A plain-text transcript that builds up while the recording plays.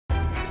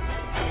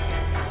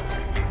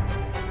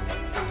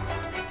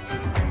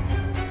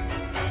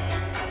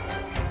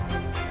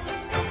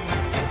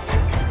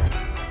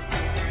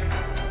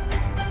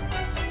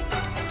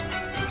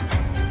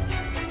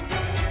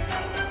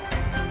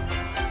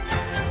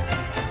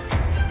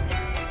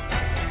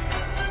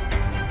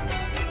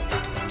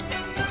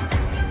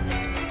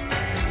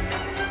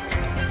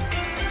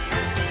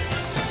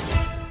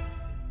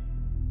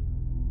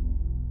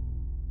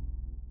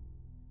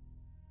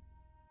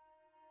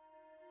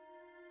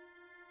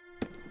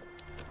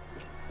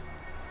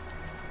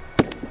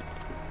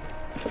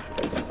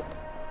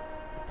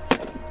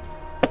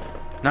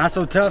Not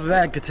so tough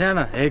that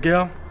katana, eh,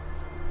 girl?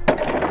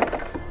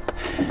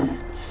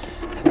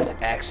 The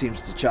axe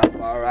seems to chop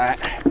all right.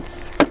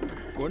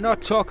 We're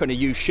not talking to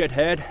you,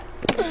 shithead.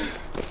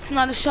 It's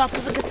not as sharp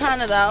as a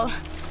katana, though.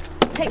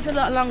 It takes a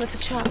lot longer to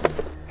chop.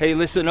 Hey,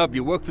 listen up,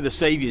 you work for the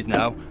Saviors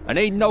now, and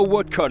ain't no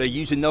woodcutter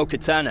using no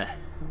katana.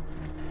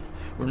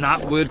 We're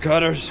not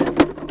woodcutters,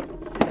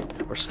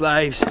 or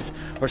slaves,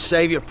 or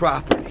savior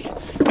property.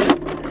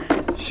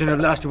 Shouldn't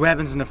have lost your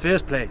weapons in the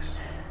first place.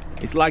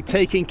 It's like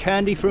taking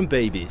candy from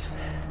babies.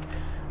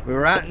 We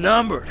were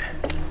outnumbered.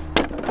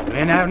 We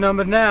ain't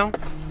outnumbered now.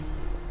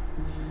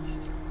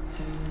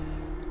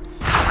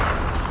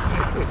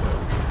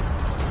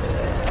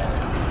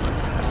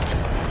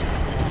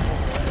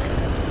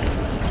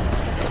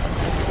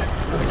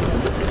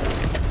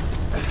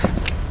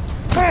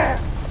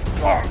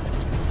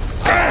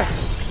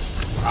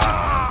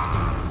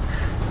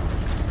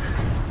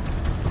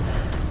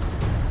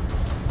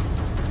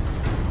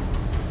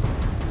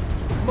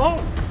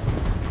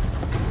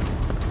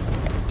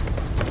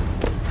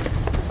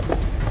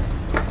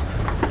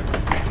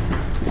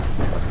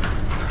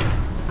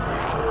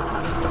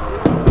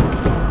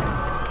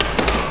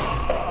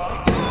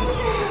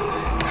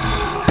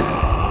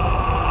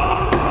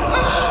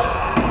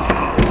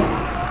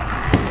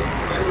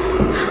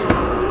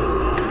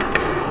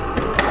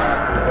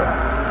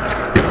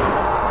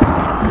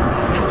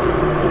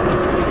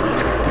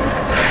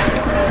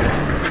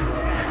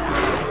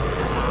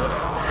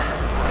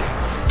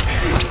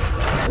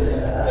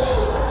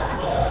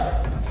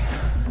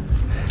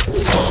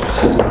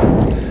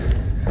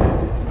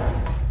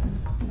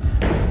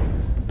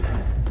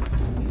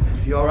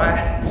 You all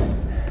right?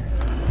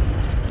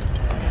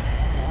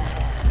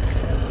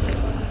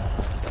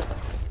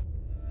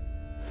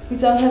 We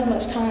don't have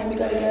much time. We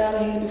gotta get out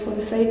of here before the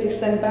Saviors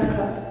send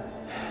backup.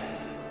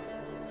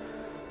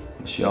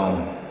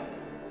 Michonne,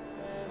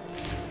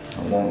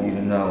 I want you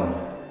to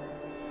know,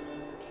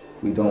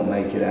 if we don't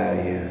make it out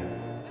of here,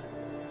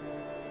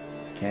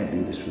 I can't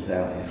do this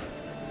without you.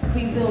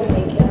 We will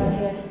make it out of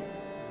here.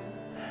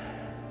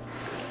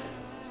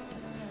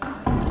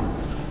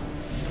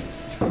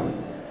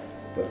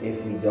 But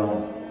if we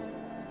don't...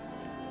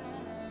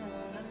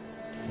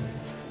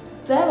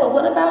 Daryl,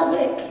 what about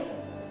Rick?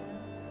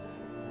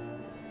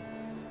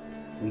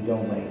 If we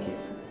don't make it,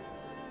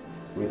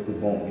 Rick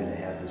would want you to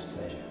have this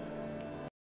pleasure.